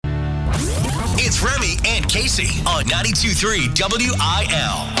It's Remy and Kasey on 92.3 WIL.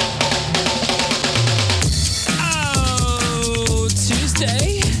 Oh,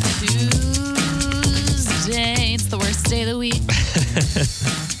 Tuesday. It's the worst day of the week.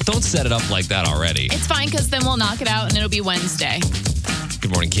 Don't set it up like that already. It's fine because then we'll knock it out and it'll be Wednesday.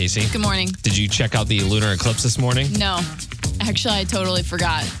 Good morning, Kasey. Good morning. Did you check out the lunar eclipse this morning? No. Actually, I totally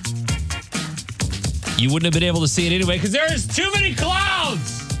forgot. You wouldn't have been able to see it anyway because there is too many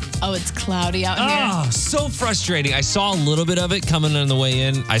clouds. Oh, it's cloudy out here. Oh, so frustrating. I saw a little bit of it coming on the way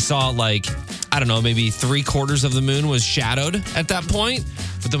in. I saw maybe 3/4 of the moon was shadowed at that point.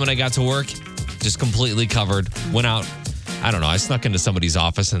 But then when I got to work, just completely covered. Went out, I snuck into somebody's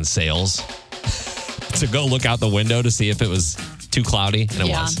office in sales to go look out the window to see if it was too cloudy, and it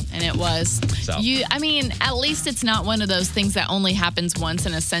was. Yeah, and it was. So. At least it's not one of those things that only happens once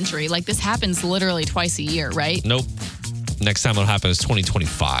in a century. Like, this happens literally twice a year, right? Nope. Next time it'll happen is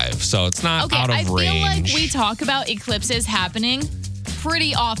 2025, so it's not out of range. Okay, I feel like we talk about eclipses happening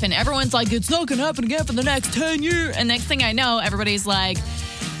pretty often. Everyone's like, it's not going to happen again for the next 10 years. And next thing I know, everybody's like,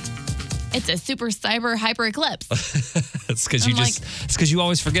 it's a super cyber hyper eclipse. It's because you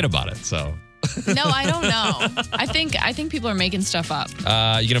always forget about it, so... No, I don't know. I think people are making stuff up.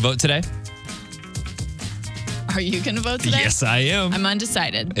 You gonna vote today? Are you gonna vote today? Yes, I am. I'm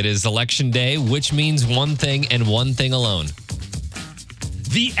undecided. It is election day, which means one thing and one thing alone.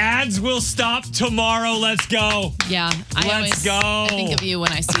 The ads will stop tomorrow. Let's go. Yeah. Let's go. I think of you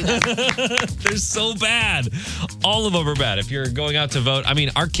when I see them. They're so bad. All of them are bad. If you're going out to vote,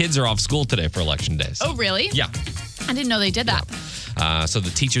 our kids are off school today for election days. Oh, really? Yeah. I didn't know they did that. So the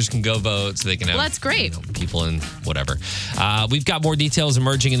teachers can go vote, so they can have that's great. People in whatever. We've got more details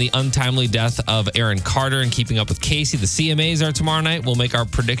emerging in the untimely death of Aaron Carter and keeping up with Kasey. The CMAs are tomorrow night. We'll make our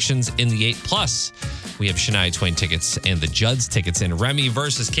predictions in the 8+. We have Shania Twain tickets and the Judds tickets in Remy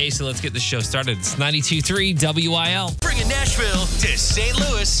versus Kasey. Let's get the show started. It's 92.3 WIL. Bringing Nashville to St.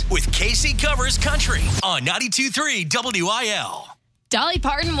 Louis with Kasey Covers Country on 92.3 WIL. Dolly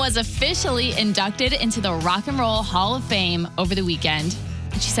Parton was officially inducted into the Rock and Roll Hall of Fame over the weekend.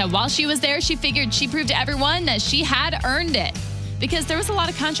 And she said while she was there, she figured she proved to everyone that she had earned it. Because there was a lot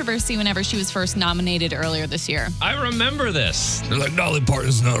of controversy whenever she was first nominated earlier this year. I remember this. They're like, Dolly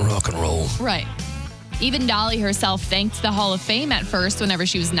Parton's not rock and roll. Right. Even Dolly herself thanked the Hall of Fame at first whenever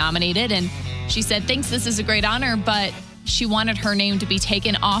she was nominated. And she said, thanks, this is a great honor, but she wanted her name to be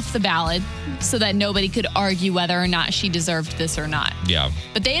taken off the ballot so that nobody could argue whether or not she deserved this or not. Yeah.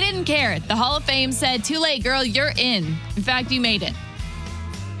 But they didn't care. The Hall of Fame said, too late, girl, you're in. In fact, you made it.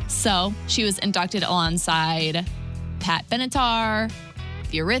 So she was inducted alongside Pat Benatar,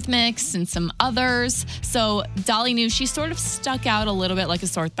 the Eurythmics, and some others. So Dolly knew she sort of stuck out a little bit like a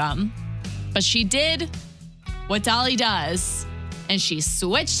sore thumb. But she did what Dolly does, and she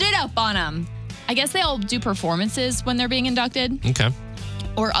switched it up on them. I guess they all do performances when they're being inducted. Okay.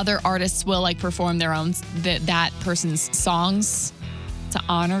 Or other artists will perform their own, that person's songs to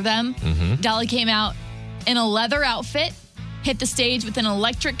honor them. Mm-hmm. Dolly came out in a leather outfit, hit the stage with an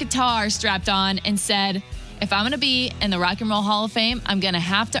electric guitar strapped on, and said, if I'm going to be in the Rock and Roll Hall of Fame, I'm going to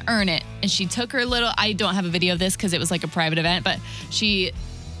have to earn it. And she took her I don't have a video of this because it was like a private event, but she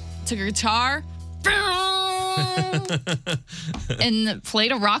took her guitar and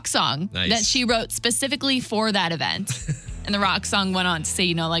played a rock song that she wrote specifically for that event. And the rock song went on to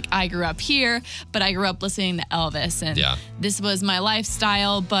say, I grew up here, but I grew up listening to Elvis. And this was my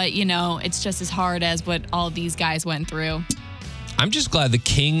lifestyle, but, it's just as hard as what all these guys went through. I'm just glad the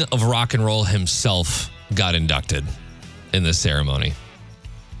king of rock and roll himself got inducted in this ceremony.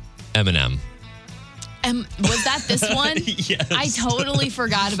 Eminem. Was that this one? Yes. I totally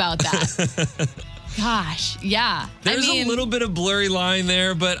forgot about that. Gosh, yeah. There's a little bit of blurry line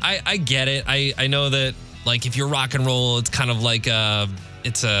there, but I get it. I know that if you're rock and roll, it's kind of like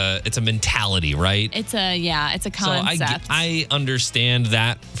it's a mentality, right? It's a concept. So I understand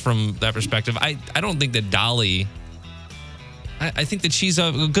that from that perspective. I don't think that Dolly. I think that she's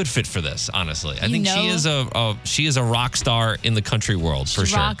a good fit for this, honestly. I think she is a rock star in the country world, for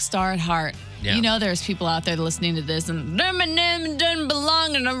sure. Rock star at heart. Yeah. There's people out there listening to this and Eminem doesn't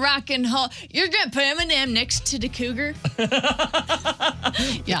belong in a rock and roll. You're going to put Eminem next to the Cougar?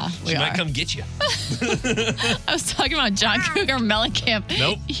 Yeah, we She are. might come get you. I was talking about John Cougar Mellencamp.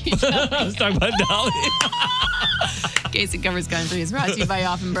 Nope. I was talking about Dolly. Kasey Covers Country is brought to you by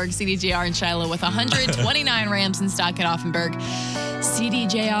Offenburg CDJR in Shiloh with 129 Rams in stock at Offenburg.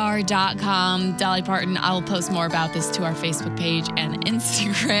 CDJR.com. Dolly Parton. I will post more about this to our Facebook page and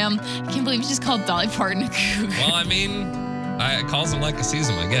Instagram. I can't believe you just called Dolly Parton a cougar. Well, I calls him like I sees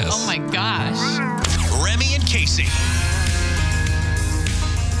him, I guess. Oh my gosh. Remy and Kasey.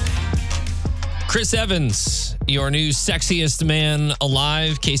 Chris Evans, your new sexiest man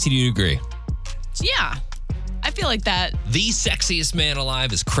alive. Kasey, do you agree? Yeah, I feel like that. The sexiest man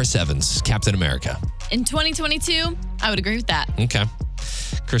alive is Chris Evans, Captain America. In 2022, I would agree with that. Okay.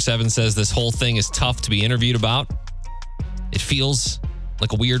 Chris Evans says this whole thing is tough to be interviewed about. It feels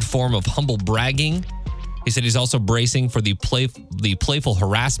like a weird form of humble bragging. He said he's also bracing for the playful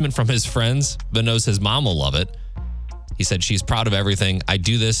harassment from his friends, but knows his mom will love it. He said she's proud of everything. I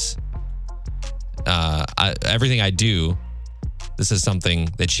do this. Everything I do, this is something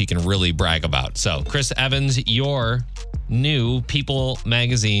that she can really brag about. So, Chris Evans, your new People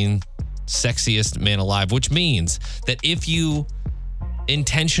Magazine sexiest man alive, which means that if you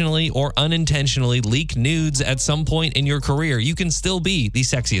intentionally or unintentionally leak nudes at some point in your career, you can still be the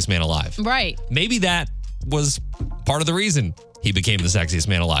sexiest man alive. Right. Maybe that was part of the reason he became the sexiest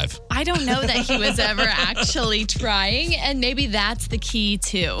man alive. I don't know that he was ever actually trying, and maybe that's the key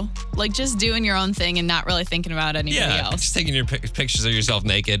too. Like just doing your own thing and not really thinking about anybody else. Just taking your pictures of yourself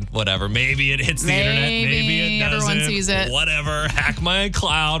naked, whatever. Maybe it hits the internet, maybe it doesn't. Everyone sees it. Whatever. Hack my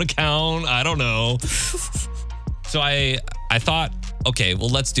cloud account. I don't know. So I thought, okay, well,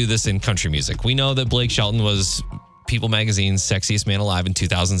 let's do this in country music. We know that Blake Shelton was People Magazine's sexiest man alive in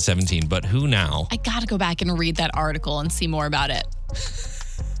 2017, but who now? I gotta go back and read that article and see more about it.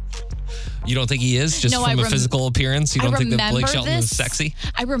 You don't think he is? Just from a physical appearance? You don't think that Blake Shelton is sexy?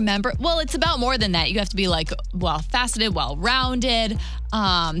 I remember. Well, it's about more than that. You have to be like well-faceted, well-rounded,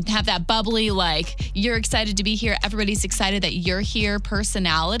 have that bubbly, like you're excited to be here. Everybody's excited that you're here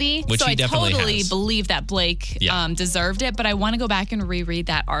personality. Which he definitely totally has. believe that Blake deserved it, but I want to go back and reread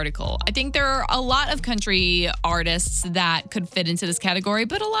that article. I think there are a lot of country artists that could fit into this category,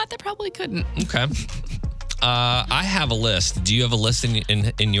 but a lot that probably couldn't. Okay. I have a list. Do you have a list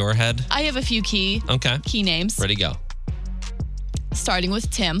in your head? I have a few key names. Ready, go. Starting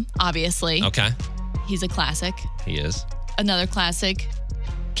with Tim, obviously. Okay. He's a classic. He is. Another classic,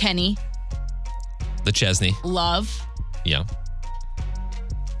 Kenny. The Chesney. Love. Yeah.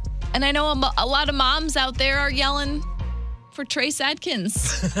 And I know a lot of moms out there are yelling for Trace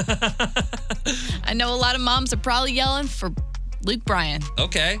Adkins. I know a lot of moms are probably yelling for Luke Bryan.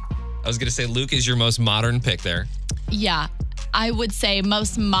 Okay. I was going to say Luke is your most modern pick there. Yeah. I would say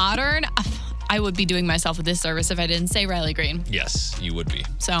most modern. I would be doing myself a disservice if I didn't say Riley Green. Yes, you would be.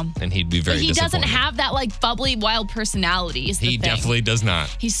 So. And he'd be very disappointed. He doesn't have that like bubbly, wild personality. He definitely does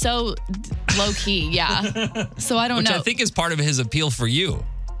not. He's so low key. Yeah. So I don't know. Which I think is part of his appeal for you.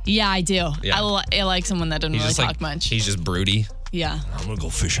 Yeah, I do. Yeah. I like someone that doesn't really talk much. He's just broody. Yeah. I'm going to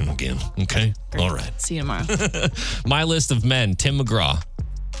go fishing again. Okay. Great. All right. See you tomorrow. My list of men, Tim McGraw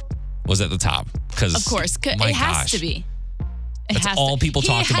was at the top. Of course. It has to be. That's all people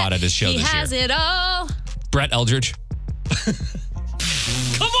talked about at his show this year. He has it all. Brett Eldridge.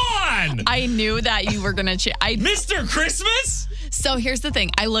 Come on! I knew that you were going to... Mr. Christmas? So here's the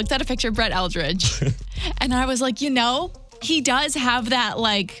thing. I looked at a picture of Brett Eldridge and I was like, he does have that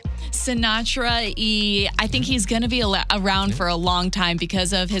like Sinatra-y. I think he's going to be around for a long time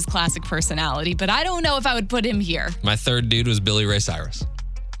because of his classic personality, but I don't know if I would put him here. My third dude was Billy Ray Cyrus.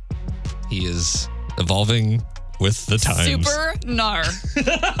 He is evolving with the times. Super gnar.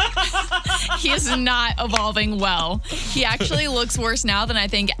 He is not evolving well. He actually looks worse now than I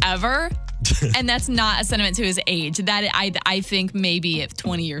think ever. And that's not a sentiment to his age. That I think maybe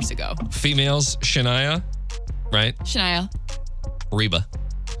 20 years ago. Females, Shania, right? Shania. Reba.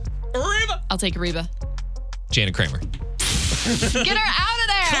 I'll take Reba. Janet Kramer. Get her out of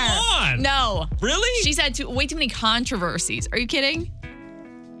there. Come on. No. Really? She's had way too many controversies. Are you kidding?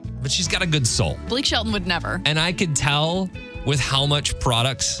 But she's got a good soul. Blake Shelton would never. And I could tell with how many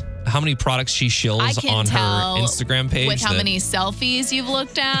products she shills on her Instagram page. With how many selfies you've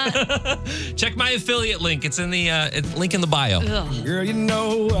looked at. Check my affiliate link. It's in the link in the bio. Ugh. Girl, you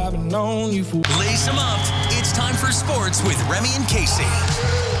know I've been on you for... Lace them up. It's time for sports with Remy and Kasey.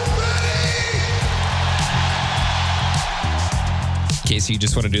 Kasey, you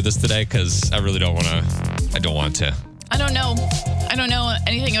just want to do this today? Because I really don't want to. I don't want to. I don't know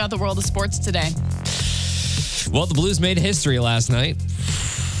anything about the world of sports today. Well, the Blues made history last night.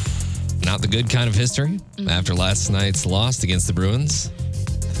 Not the good kind of history. After last night's loss against the Bruins,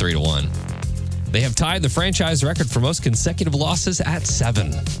 3-1. They have tied the franchise record for most consecutive losses at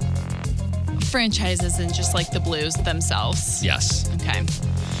 7. Franchises and just like the Blues themselves. Yes. Okay.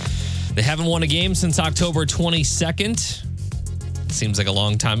 They haven't won a game since October 22nd. Seems like a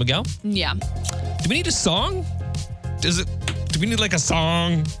long time ago. Yeah. Do we need a song? Do we need like a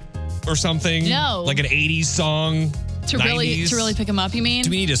song or something? No. Like an 80s song? To really pick them up, you mean?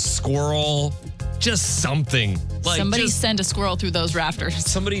 Do we need a squirrel Just something. Like Somebody send a squirrel through those rafters.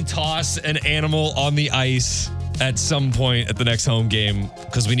 somebody toss an animal on the ice at some point at the next home game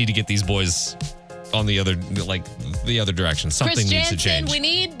because we need to get these boys on the other direction. Something Chris needs to Jansen, change. we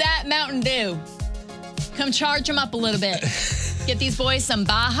need that Mountain Dew. Come charge them up a little bit. Get these boys some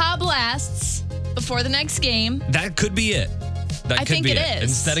Baja Blasts before the next game. That could be it. I think it is.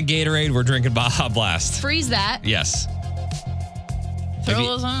 Instead of Gatorade, we're drinking Baja Blast. Freeze that. Yes. Throw Maybe-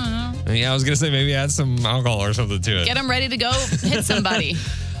 those on. Yeah, I was going to say maybe add some alcohol or something to it. Get them ready to go hit somebody.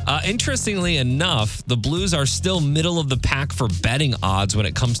 Interestingly enough, the Blues are still middle of the pack for betting odds when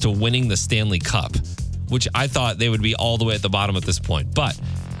it comes to winning the Stanley Cup, which I thought they would be all the way at the bottom at this point. But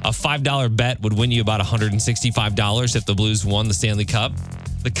a $5 bet would win you about $165 if the Blues won the Stanley Cup.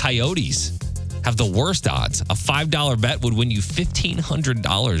 The Coyotes have the worst odds. A $5 bet would win you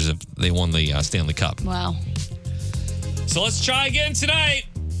 $1,500 if they won the Stanley Cup. Wow. So let's try again tonight.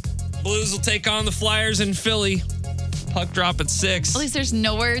 Blues will take on the Flyers in Philly. Puck drop at 6. At least there's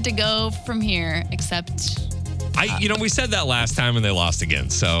nowhere to go from here except... We said that last time and they lost again.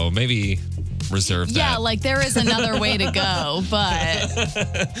 So maybe reserve that. Yeah, like there is another way to go,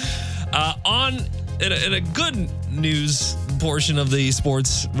 but... In a good news portion of the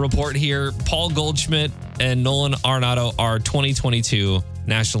sports report here, Paul Goldschmidt and Nolan Arenado are 2022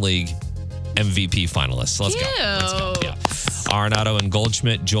 National League MVP finalists. Let's go. Let's go. Yeah. Arenado and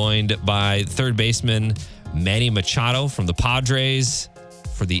Goldschmidt joined by third baseman Manny Machado from the Padres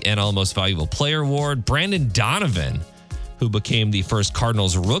for the NL Most Valuable Player Award. Brandon Donovan, who became the first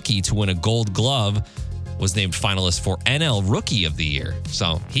Cardinals rookie to win a Gold Glove, was named finalist for NL Rookie of the Year.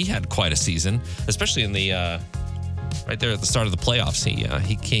 So he had quite a season, especially in the right there at the start of the playoffs.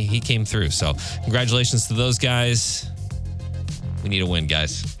 He came through. So congratulations to those guys. We need a win,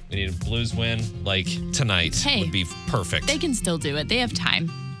 guys. We need a Blues win like tonight. Would be perfect. They can still do it. They have time.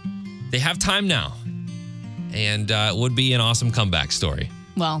 They have time now. And it would be an awesome comeback story.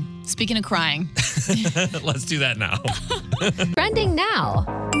 Well, speaking of crying. Let's do that now. Trending now.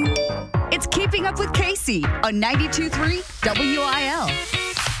 It's Keeping Up with Kasey on 92.3 WIL.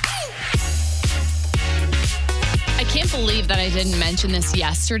 I can't believe that I didn't mention this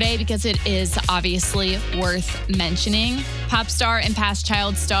yesterday because it is obviously worth mentioning. Pop star and past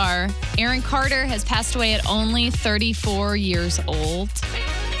child star Aaron Carter has passed away at only 34 years old.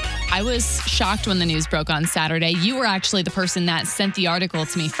 I was shocked when the news broke on Saturday. You were actually the person that sent the article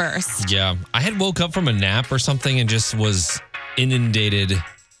to me first. Yeah. I had woke up from a nap or something and just was inundated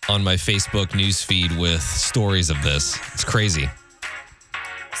on my Facebook newsfeed with stories of this. It's crazy.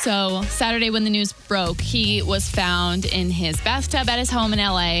 So Saturday when the news broke, he was found in his bathtub at his home in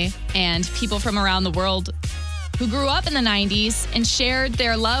LA, and people from around the world who grew up in the 90s and shared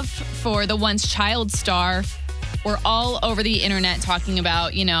their love for the once child star were all over the internet talking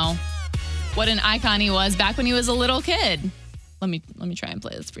about, what an icon he was back when he was a little kid. Let me try and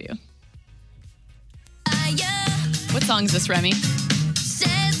play this for you. What song is this, Remy?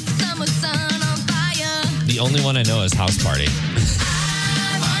 The only one I know is House Party.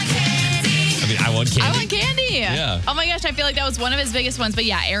 I want candy. I want candy. Yeah. Oh my gosh, I feel like that was one of his biggest ones. But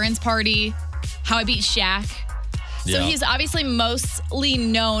yeah, Aaron's Party, How I Beat Shaq. So Yeah. he's obviously mostly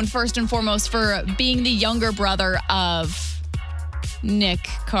known first and foremost for being the younger brother of Nick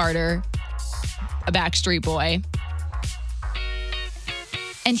Carter, a Backstreet Boy.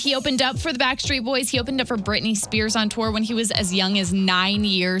 And he opened up for the Backstreet Boys. He opened up for Britney Spears on tour when he was as young as 9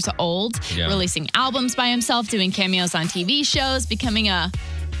 years old, releasing albums by himself, doing cameos on TV shows, becoming a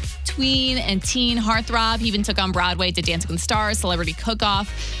tween and teen heartthrob. He even took on Broadway, did Dancing with the Stars, Celebrity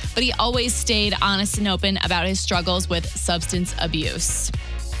Cook-Off, but he always stayed honest and open about his struggles with substance abuse.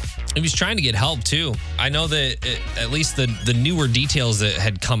 He was trying to get help too. I know that at least the newer details that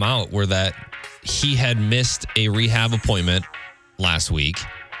had come out were that he had missed a rehab appointment last week.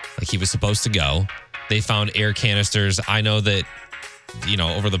 Like he was supposed to go. They found air canisters. I know that,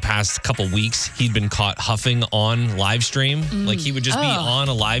 over the past couple weeks, he'd been caught huffing on live stream. Like he would just be on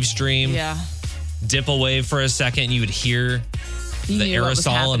a live stream, dip away for a second, and you would hear the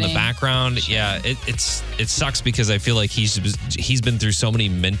aerosol in the background. Sure. Yeah, it sucks because I feel like he's been through so many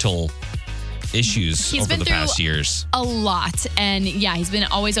mental issues over the past years. A lot. And yeah, he's been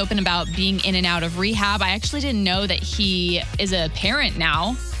always open about being in and out of rehab. I actually didn't know that he is a parent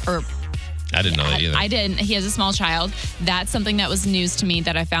now, or I didn't know that either. I didn't. He has a small child. That's something that was news to me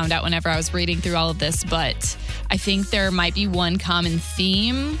that I found out whenever I was reading through all of this. But I think there might be one common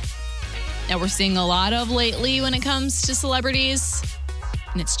theme that we're seeing a lot of lately when it comes to celebrities,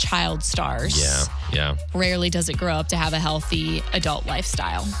 and it's child stars. Yeah. Rarely does it grow up to have a healthy adult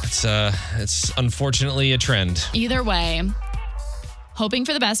lifestyle. It's unfortunately a trend. Either way, hoping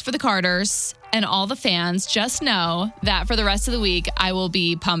for the best for the Carters and all the fans. Just know that for the rest of the week, I will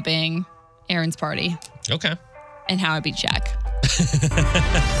be pumping Aaron's party. Okay. And how I beat Shaq.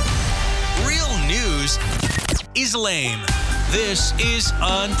 Real news is lame. This is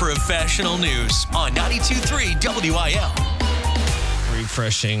Unprofessional News on 92.3 WIL.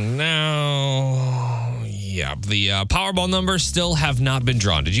 Refreshing now. Yeah, the Powerball numbers still have not been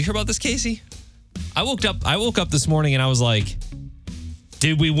drawn. Did you hear about this, Kasey? I woke up this morning and I was like,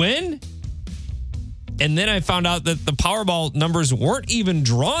 did we win? And then I found out that the Powerball numbers weren't even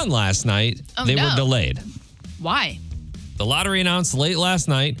drawn last night. They were delayed. Why? The lottery announced late last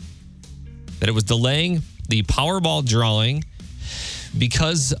night that it was delaying the Powerball drawing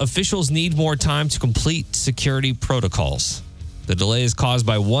because officials need more time to complete security protocols. The delay is caused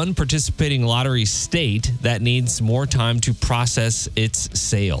by one participating lottery state that needs more time to process its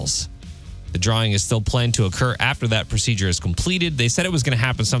sales. The drawing is still planned to occur after that procedure is completed. They said it was going to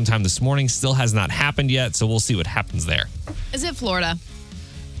happen sometime this morning. Still has not happened yet, so we'll see what happens there. Is it Florida?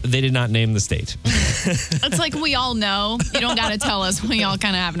 They did not name the state. It's like we all know. You don't got to tell us. We all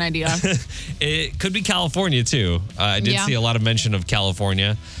kind of have an idea. It could be California, too. I did see a lot of mention of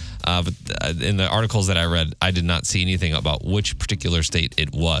California. But in the articles that I read, I did not see anything about which particular state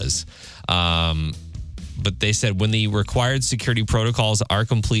it was. But they said when the required security protocols are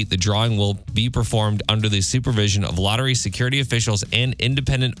complete, the drawing will be performed under the supervision of lottery security officials and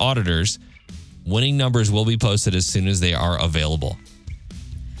independent auditors. Winning numbers will be posted as soon as they are available.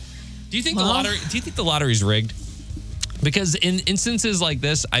 Do you think the lottery's rigged? Because in instances like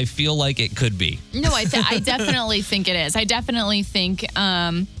this, I feel like it could be. No, I definitely think it is. I definitely think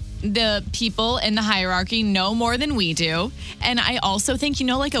the people in the hierarchy know more than we do. And I also think,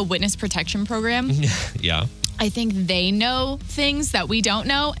 like a witness protection program. Yeah. I think they know things that we don't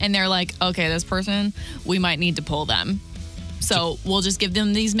know. And they're like, okay, this person, we might need to pull them. So we'll just give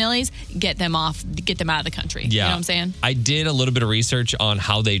them these millies, get them out of the country. Yeah. You know what I'm saying? I did a little bit of research on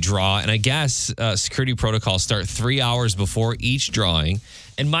how they draw, and I guess security protocols start 3 hours before each drawing.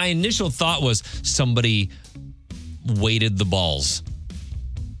 And my initial thought was somebody weighted the balls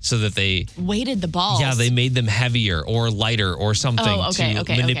so that they... Weighted the balls? Yeah, they made them heavier or lighter or something to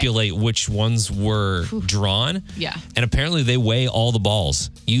manipulate which ones were drawn. Yeah. And apparently they weigh all the balls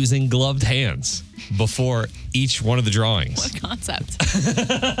using gloved hands before each one of the drawings. What concept?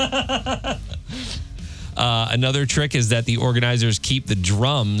 Another trick is that the organizers keep the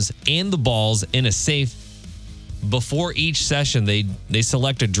drums and the balls in a safe. Before each session, they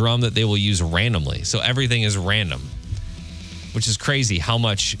select a drum that they will use randomly. So everything is random, which is crazy how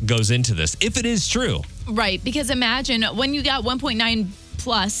much goes into this, if it is true. Right, because imagine when you got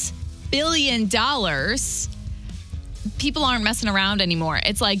 $1.9+ billion, people aren't messing around anymore.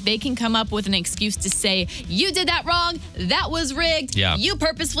 It's like they can come up with an excuse to say, you did that wrong, that was rigged, you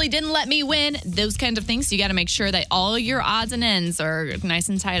purposefully didn't let me win, those kinds of things. So you got to make sure that all your odds and ends are nice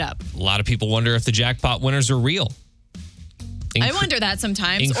and tied up. A lot of people wonder if the jackpot winners are real. I wonder that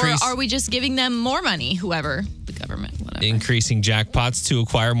sometimes. Or are we just giving them more money, whoever, the government, whatever. Increasing jackpots to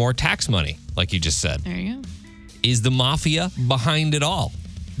acquire more tax money, like you just said. There you go. Is the mafia behind it all?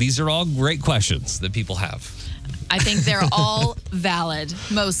 These are all great questions that people have. I think they're all valid,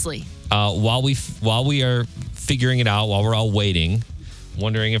 mostly. While we are figuring it out, while we're all waiting,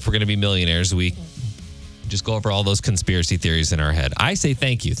 wondering if we're going to be millionaires, we just go over all those conspiracy theories in our head. I say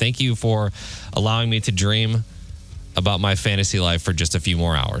thank you. Thank you for allowing me to dream about my fantasy life for just a few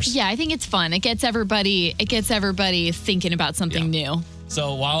more hours. Yeah, I think it's fun. It gets everybody thinking about something new.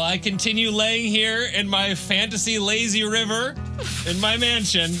 So while I continue laying here in my fantasy lazy river in my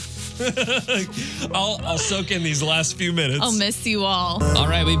mansion, I'll soak in these last few minutes. I'll miss you all. All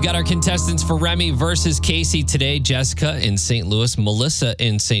right, we've got our contestants for Remy versus Kasey today. Jessica in St. Louis, Melissa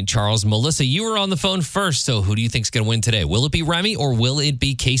in St. Charles. Melissa, you were on the phone first, so who do you think's going to win today? Will it be Remy or will it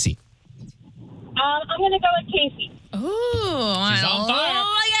be Kasey? I'm going to go with Kasey. Ooh, she's on fire.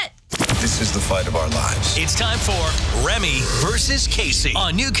 I like it. This is the fight of our lives. It's time for Remy versus Kasey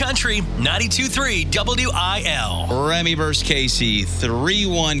on New Country 92.3 WIL. Remy versus Kasey,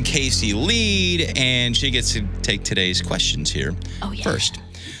 3-1 Kasey lead, and she gets to take today's questions here first.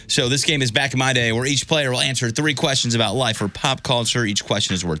 So this game is back in my day where each player will answer 3 questions about life or pop culture. Each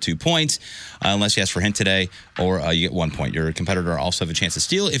question is worth 2 points. Unless you ask for a hint today, or you get 1 point. Your competitor also have a chance to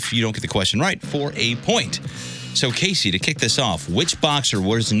steal if you don't get the question right for a point. So, Kasey, to kick this off, which boxer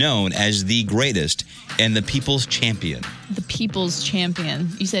was known as the greatest and the people's champion? The people's champion.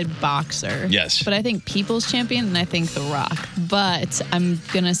 You said boxer. Yes. But I think people's champion, and I think The Rock. But I'm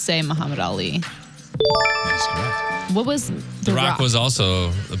going to say Muhammad Ali. That is correct. What was The Rock was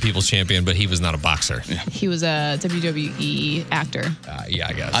also a people's champion, but he was not a boxer. He was a WWE actor. Yeah,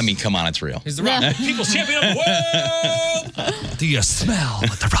 I guess. I mean, come on, it's real. He's The Rock, people's champion of the world. Do you smell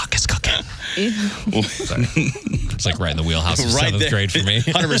what The Rock is cooking? Sorry. It's like right in the wheelhouse of Right 7th there. grade for me.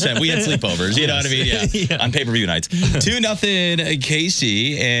 100%. We had sleepovers. You know what I mean? Yeah. On pay-per-view nights. 2-0,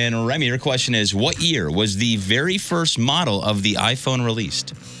 Kasey. And Remy, your question is, what year was the very first model of the iPhone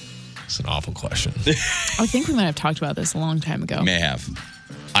released? It's an awful question. I think we might have talked about this a long time ago. May have.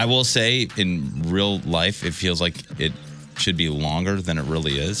 I will say, in real life, it feels like it should be longer than it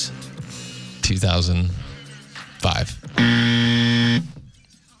really is. 2005. You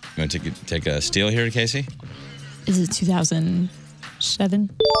want to take a steal here, Kasey? Is it 2007?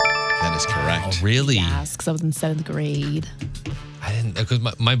 That is correct. Oh, really? Yes, because I was in 7th grade. I didn't, because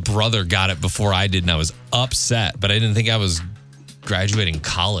my brother got it before I did, and I was upset, but I didn't think I was graduating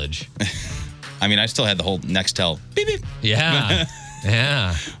college. I mean, I still had the whole Nextel beep beep. Yeah.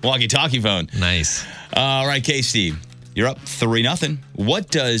 Yeah. Walkie-talkie phone. Nice. All right, Kasey, you're up 3-0. What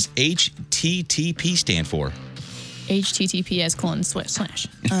does HTTP stand for? HTTPS://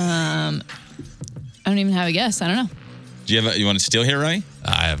 I don't even have a guess. I don't know. Do you want to steal here, Ray?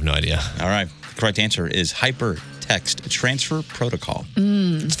 I have no idea. All right. The correct answer is Hypertext Transfer Protocol.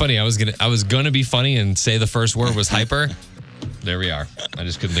 It's funny. I was gonna be funny and say the first word was hyper. There we are. I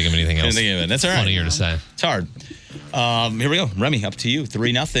just couldn't think of anything else. Couldn't think of it. That's all right. Funnier to say. It's hard. Here we go. Remy, up to you.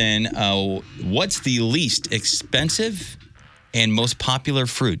 3-0. What's the least expensive and most popular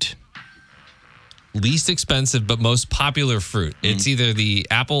fruit? Least expensive but most popular fruit. It's either the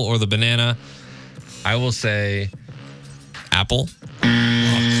apple or the banana. I will say apple.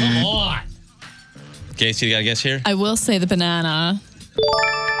 Oh, come on. Kasey, you got a guess here? I will say the banana.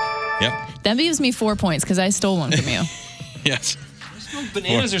 Yep. That gives me 4 points because I stole one from you. Yes.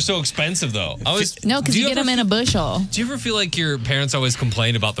 Bananas are so expensive, though. No, because you get them in a bushel. Do you ever feel like your parents always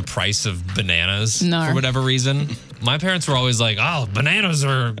complained about the price of bananas No. for whatever reason? My parents were always like, oh, bananas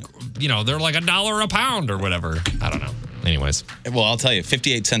are, they're like $1 a pound or whatever. I don't know. Anyways. Well, I'll tell you,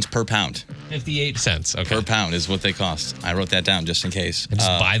 58 cents per pound. 58 cents. Okay. Per pound is what they cost. I wrote that down just in case. And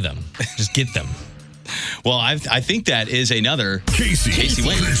just buy them. Just get them. Well, I think that is another Kasey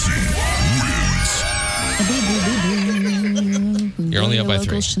wins. You're only up by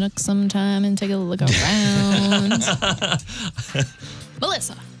 3. Schnook sometime and take a look around.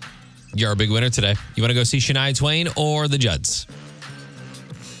 Melissa. You're our big winner today. You want to go see Shania Twain or the Judds?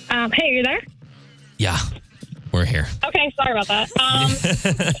 Hey, are you there? Yeah, we're here. Okay, sorry about that.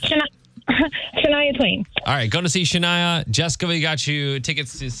 Shania Twain. All right, going to see Shania. Jessica, we got you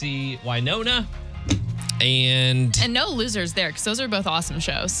tickets to see Winona. And no losers there because those are both awesome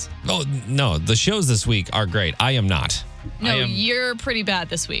shows. Oh, no, the shows this week are great. I am not. No, I am you're pretty bad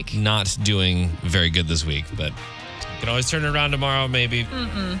this week. not doing very good this week, but you can always turn it around tomorrow, maybe.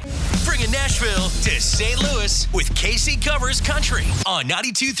 Bringing Nashville to St. Louis with Kasey Covers Country on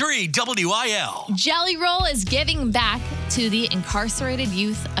 92.3 WIL. Jelly Roll is giving back to the incarcerated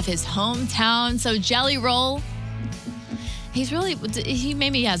youth of his hometown. So Jelly Roll, he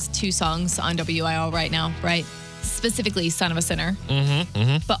maybe has 2 songs on WIL right now, right? Specifically Son of a Sinner.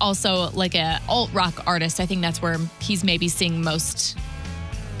 But also like a alt-rock artist. I think that's where he's maybe seeing most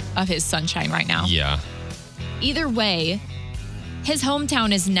of his sunshine right now. Yeah. Either way, his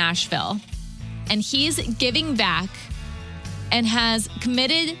hometown is Nashville, and he's giving back and has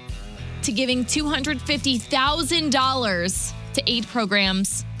committed to giving $250,000 to 8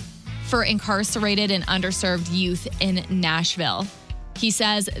 programs for incarcerated and underserved youth in Nashville. He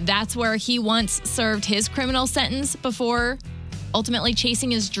says that's where he once served his criminal sentence before ultimately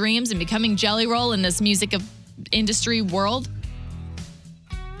chasing his dreams and becoming Jelly Roll in this music industry world.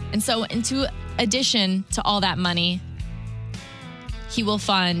 And so, into addition to all that money, he will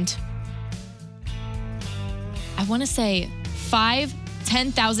fund, I want to say, 5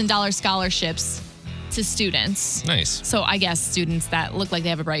 $10,000 scholarships to students. Nice. So I guess students that look like they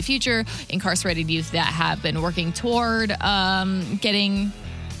have a bright future, incarcerated youth that have been working toward getting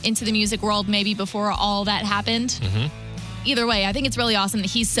into the music world maybe before all that happened. Either way, I think it's really awesome that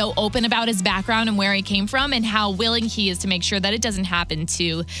he's so open about his background and where he came from and how willing he is to make sure that it doesn't happen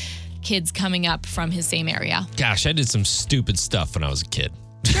to kids coming up from his same area. Gosh, I did some stupid stuff when I was a kid.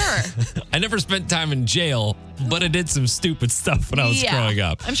 Sure. I never spent time in jail, but I did some stupid stuff when I was growing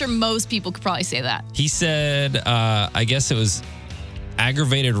up. I'm sure most people could probably say that. He said, I guess it was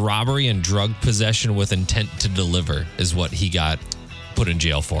aggravated robbery and drug possession with intent to deliver is what he got put in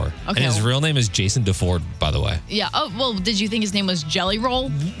jail for. Okay. And his real name is Jason DeFord, by the way. Yeah. Oh, well, did you think his name was Jelly Roll?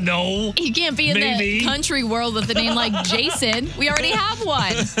 No. He can't be in the country world with a name like Jason. We already have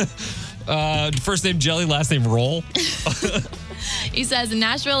one. First name Jelly, last name Roll. He says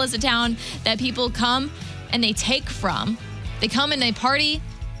Nashville is a town that people come and they take from. They come and they party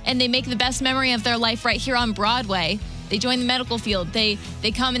and they make the best memory of their life right here on Broadway. They join the medical field. They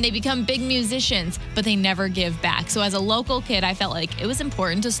come and they become big musicians, but they never give back. So as a local kid, I felt like it was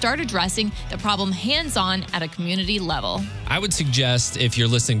important to start addressing the problem hands-on at a community level. I would suggest if you're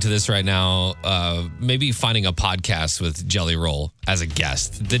listening to this right now, maybe finding a podcast with Jelly Roll as a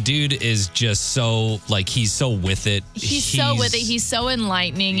guest. The dude is just so, he's so with it. He's so with it. He's so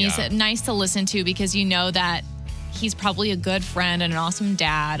enlightening. Yeah. He's nice to listen to because you know that he's probably a good friend and an awesome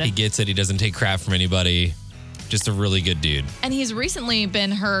dad. He gets it. He doesn't take crap from anybody. Just a really good dude. And he's recently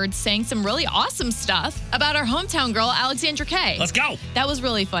been heard saying some really awesome stuff about our hometown girl, Alexandra Kay. Let's go. That was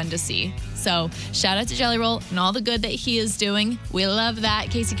really fun to see. So shout out to Jelly Roll and all the good that he is doing. We love that.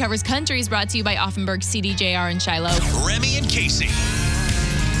 Kasey Covers Country is brought to you by Offenburg CDJR in Shiloh. Remy and Kasey.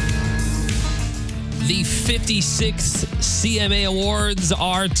 The 56th CMA Awards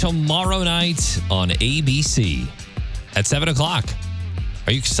are tomorrow night on ABC at 7 o'clock.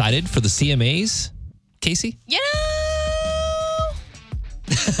 Are you excited for the CMAs? Kasey? You know,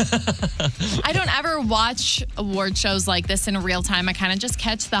 I don't ever watch award shows like this in real time. I kind of just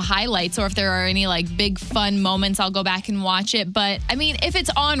catch the highlights, or if there are any big fun moments, I'll go back and watch it. But I mean, if it's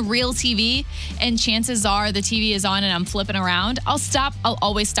on real TV and chances are the TV is on and I'm flipping around, I'll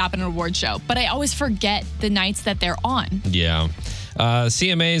always stop at an award show. But I always forget the nights that they're on. Yeah.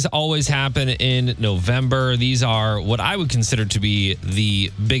 CMAs always happen in November. These are what I would consider to be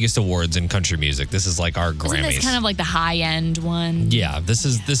the biggest awards in country music. This is like our Grammys. Isn't this kind of like the high-end one? Yeah, this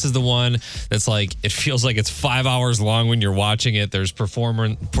is the one that's it feels like it's 5 hours long when you're watching it. There's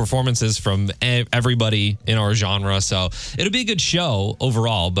performances from everybody in our genre. So it'll be a good show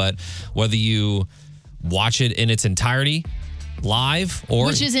overall, but whether you watch it in its entirety, live,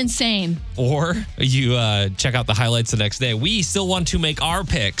 which is insane, or you check out the highlights the next day, we still want to make our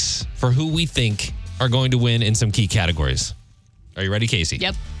picks for who we think are going to win in some key categories. Are you ready, Kasey?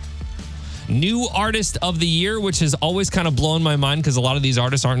 Yep. New Artist of the Year, which has always kind of blown my mind because a lot of these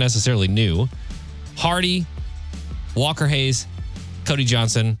artists aren't necessarily new. Hardy, Walker Hayes, Cody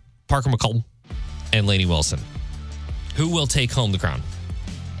Johnson, Parker McCollum, and Lainey Wilson. Who will take home the crown?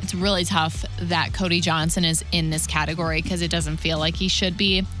 It's really tough that Cody Johnson is in this category because it doesn't feel like he should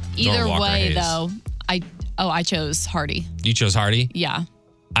be. Either way, though, I chose Hardy. You chose Hardy? Yeah.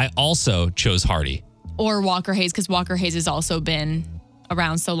 I also chose Hardy. Or Walker Hayes, because Walker Hayes has also been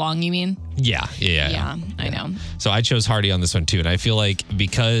around so long, you mean? Yeah, I know. So I chose Hardy on this one too. And I feel like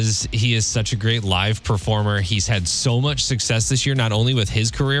because he is such a great live performer, he's had so much success this year, not only with his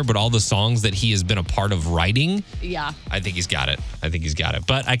career, but all the songs that he has been a part of writing. Yeah. I think he's got it.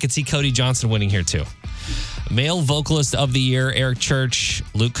 But I could see Cody Johnson winning here too. Male Vocalist of the Year, Eric Church,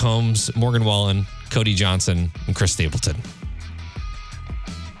 Luke Combs, Morgan Wallen, Cody Johnson, and Chris Stapleton.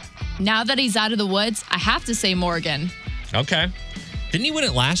 Now that he's out of the woods, I have to say Morgan. Okay. Didn't he win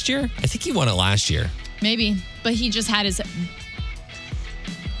it last year? I think he won it last year. Maybe, but he just had his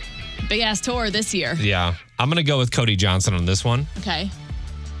big-ass tour this year. Yeah. I'm going to go with Cody Johnson on this one. Okay.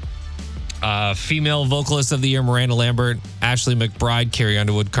 Female Vocalist of the Year, Miranda Lambert, Ashley McBride, Carrie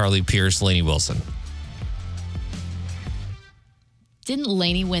Underwood, Carly Pierce, Lainey Wilson. Didn't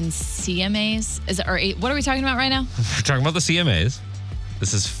Lainey win CMAs? What are we talking about right now? We're talking about the CMAs.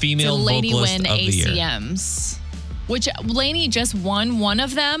 This is Female Vocalist of the Year. ACMs. Which Lainey just won one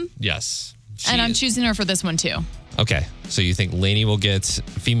of them. Yes. And I'm choosing her for this one too. Okay. So you think Lainey will get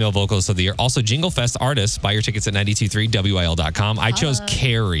Female Vocalist of the Year. Also, Jingle Fest artists. Buy your tickets at 923wil.com. I chose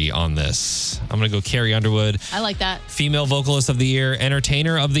Carrie on this. I'm going to go Carrie Underwood. I like that. Female Vocalist of the Year.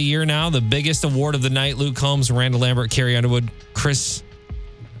 Entertainer of the Year now. The biggest award of the night. Luke Combs, Miranda Lambert, Carrie Underwood, Chris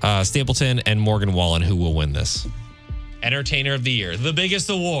Stapleton, and Morgan Wallen, who will win this. Entertainer of the Year. The biggest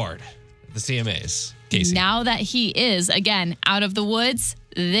award. The CMAs. Kasey. Now that he is, again, out of the woods,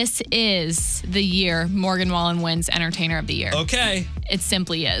 this is the year Morgan Wallen wins Entertainer of the Year. Okay. It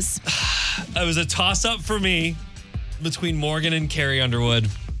simply is. It was a toss-up for me between Morgan and Carrie Underwood.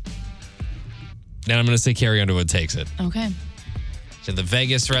 And I'm going to say Carrie Underwood takes it. Okay. She had the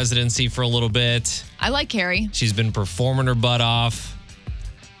Vegas residency for a little bit. I like Carrie. She's been performing her butt off.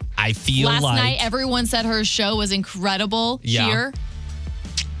 I feel Last night, everyone said her show was incredible here.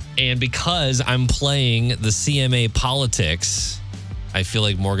 And because I'm playing the CMA politics, I feel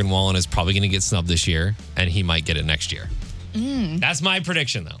like Morgan Wallen is probably going to get snubbed this year, and he might get it next year. That's my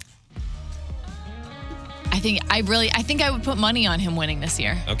prediction, though. I think I would put money on him winning this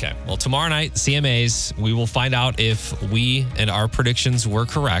year. Okay. Well, tomorrow night, CMAs, we will find out if we and our predictions were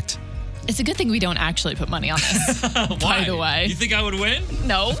correct. It's a good thing we don't actually put money on this. By the way. You think I would win?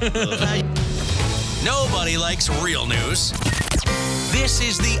 No. Nobody likes real news. This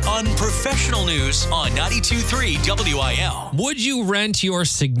is the unprofessional news on 92.3 WIL. Would you rent your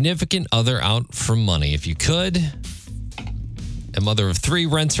significant other out for money? If you could, a mother of 3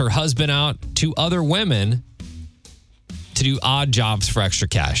 rents her husband out to other women to do odd jobs for extra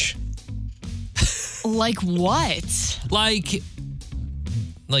cash. Like what? Like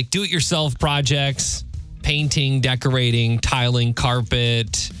do-it-yourself projects, painting, decorating, tiling,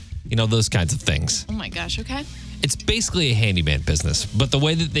 carpet, those kinds of things. Oh my gosh, okay. It's basically a handyman business, but the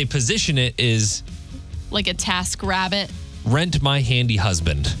way that they position it is like a task rabbit. Rent my handy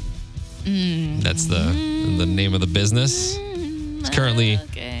husband. That's the name of the business. It's currently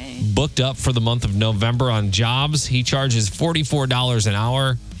booked up for the month of November on jobs. He charges $44 an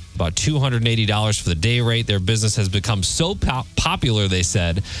hour, about $280 for the day rate. Their business has become so popular, they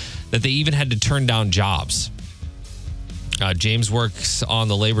said, that they even had to turn down jobs. James works on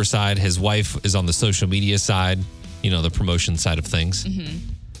the labor side. His wife is on the social media side, the promotion side of things. Mm-hmm.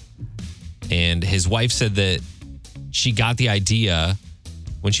 And his wife said that she got the idea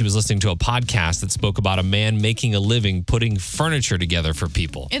when she was listening to a podcast that spoke about a man making a living putting furniture together for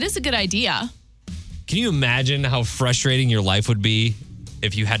people. It is a good idea. Can you imagine how frustrating your life would be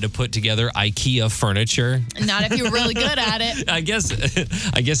if you had to put together IKEA furniture? Not if you're really good at it. I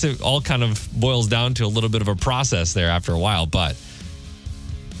guess it all kind of boils down to a little bit of a process there after a while. But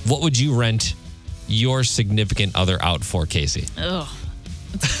what would you rent your significant other out for, Kasey? Ugh,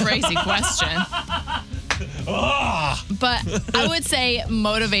 that's a crazy question. But I would say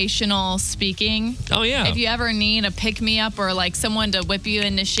motivational speaking. Oh, yeah. If you ever need a pick-me-up or like someone to whip you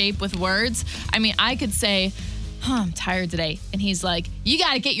into shape with words, I mean, I could say, I'm tired today. And he's like, you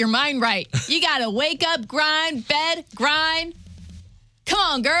got to get your mind right. You got to wake up, grind, bed, grind. Come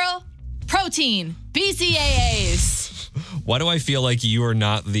on, girl. Protein, BCAAs. Why do I feel like you are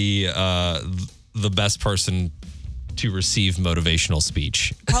not the best person to receive motivational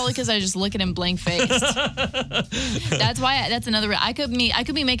speech? Probably because I just look at him blank-faced. That's another. I could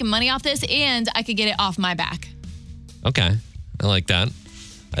be making money off this, and I could get it off my back. Okay, I like that.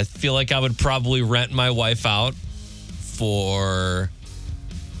 I feel like I would probably rent my wife out for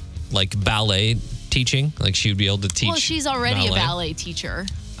like ballet teaching. Like she would be able to teach. Well, she's already a ballet teacher.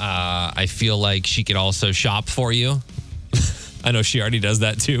 I feel like she could also shop for you. I know she already does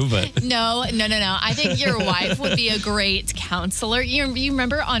that too, but No. I think your wife would be a great counselor. You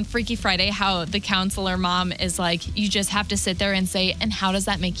remember on Freaky Friday how the counselor mom is like, you just have to sit there and say, and how does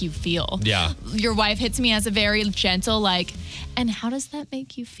that make you feel? Yeah. Your wife hits me as a very gentle, like, and how does that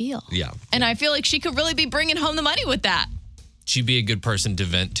make you feel? Yeah. And I feel like she could really be bringing home the money with that. She'd be a good person to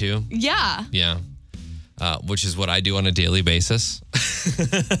vent to. Yeah. Yeah. Which is what I do on a daily basis.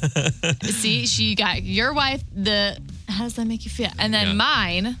 See, she got your wife, how does that make you feel? And then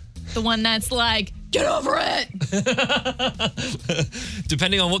mine, the one that's like, get over it.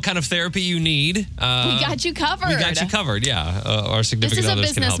 Depending on what kind of therapy you need. We got you covered. Yeah. Our significant others can help you.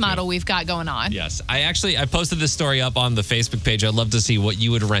 This is a business model we've got going on. Yes. I posted this story up on the Facebook page. I'd love to see what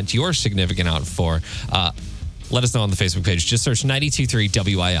you would rent your significant out for. Let us know on the Facebook page. Just search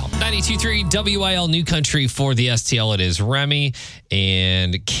 92.3 WIL. 92.3 WIL New Country for the STL. It is Remy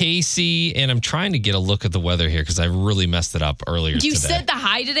and Kasey. And I'm trying to get a look at the weather here because I really messed it up earlier today. You said the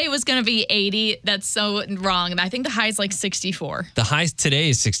high today was going to be 80. That's so wrong. I think the high is like 64. The high today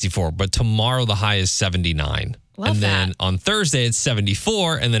is 64, but tomorrow the high is 79. Love and then that. on Thursday it's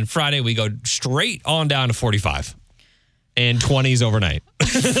 74. And then Friday we go straight on down to 45. And 20s overnight.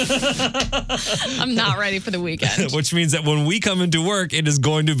 I'm not ready for the weekend. Which means that when we come into work, it is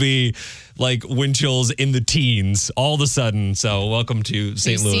going to be like wind chills in the teens all of a sudden. So welcome to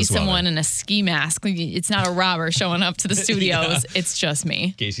St. Louis. You see someone in a ski mask. It's not a robber showing up to the studios. Yeah. It's just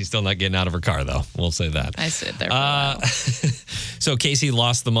me. Kasey's still not getting out of her car, though. We'll say that. I sit there for a while. So Kasey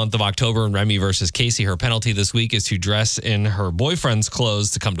lost the month of October in Remy versus Kasey. Her penalty this week is to dress in her boyfriend's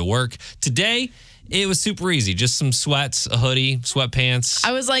clothes to come to work. Today, it was super easy. Just some sweats, a hoodie, sweatpants.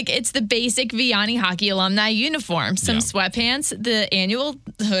 I was like, it's the basic Vianney hockey alumni uniform. Some sweatpants, the annual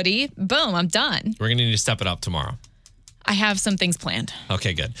hoodie. Boom, I'm done. We're going to need to step it up tomorrow. I have some things planned.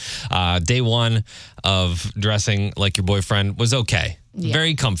 Okay, good. Day one of dressing like your boyfriend was okay. Yeah.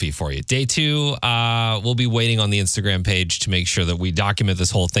 Very comfy for you. Day two, we'll be waiting on the Instagram page to make sure that we document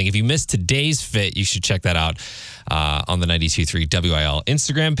this whole thing. If you missed today's fit, you should check that out on the 92.3 WIL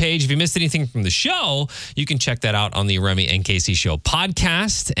Instagram page. If you missed anything from the show, you can check that out on the Remy and Kasey Show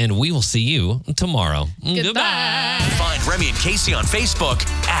podcast, and we will see you tomorrow. Goodbye. Find Remy and Kasey on Facebook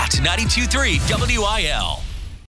at 92.3 WIL.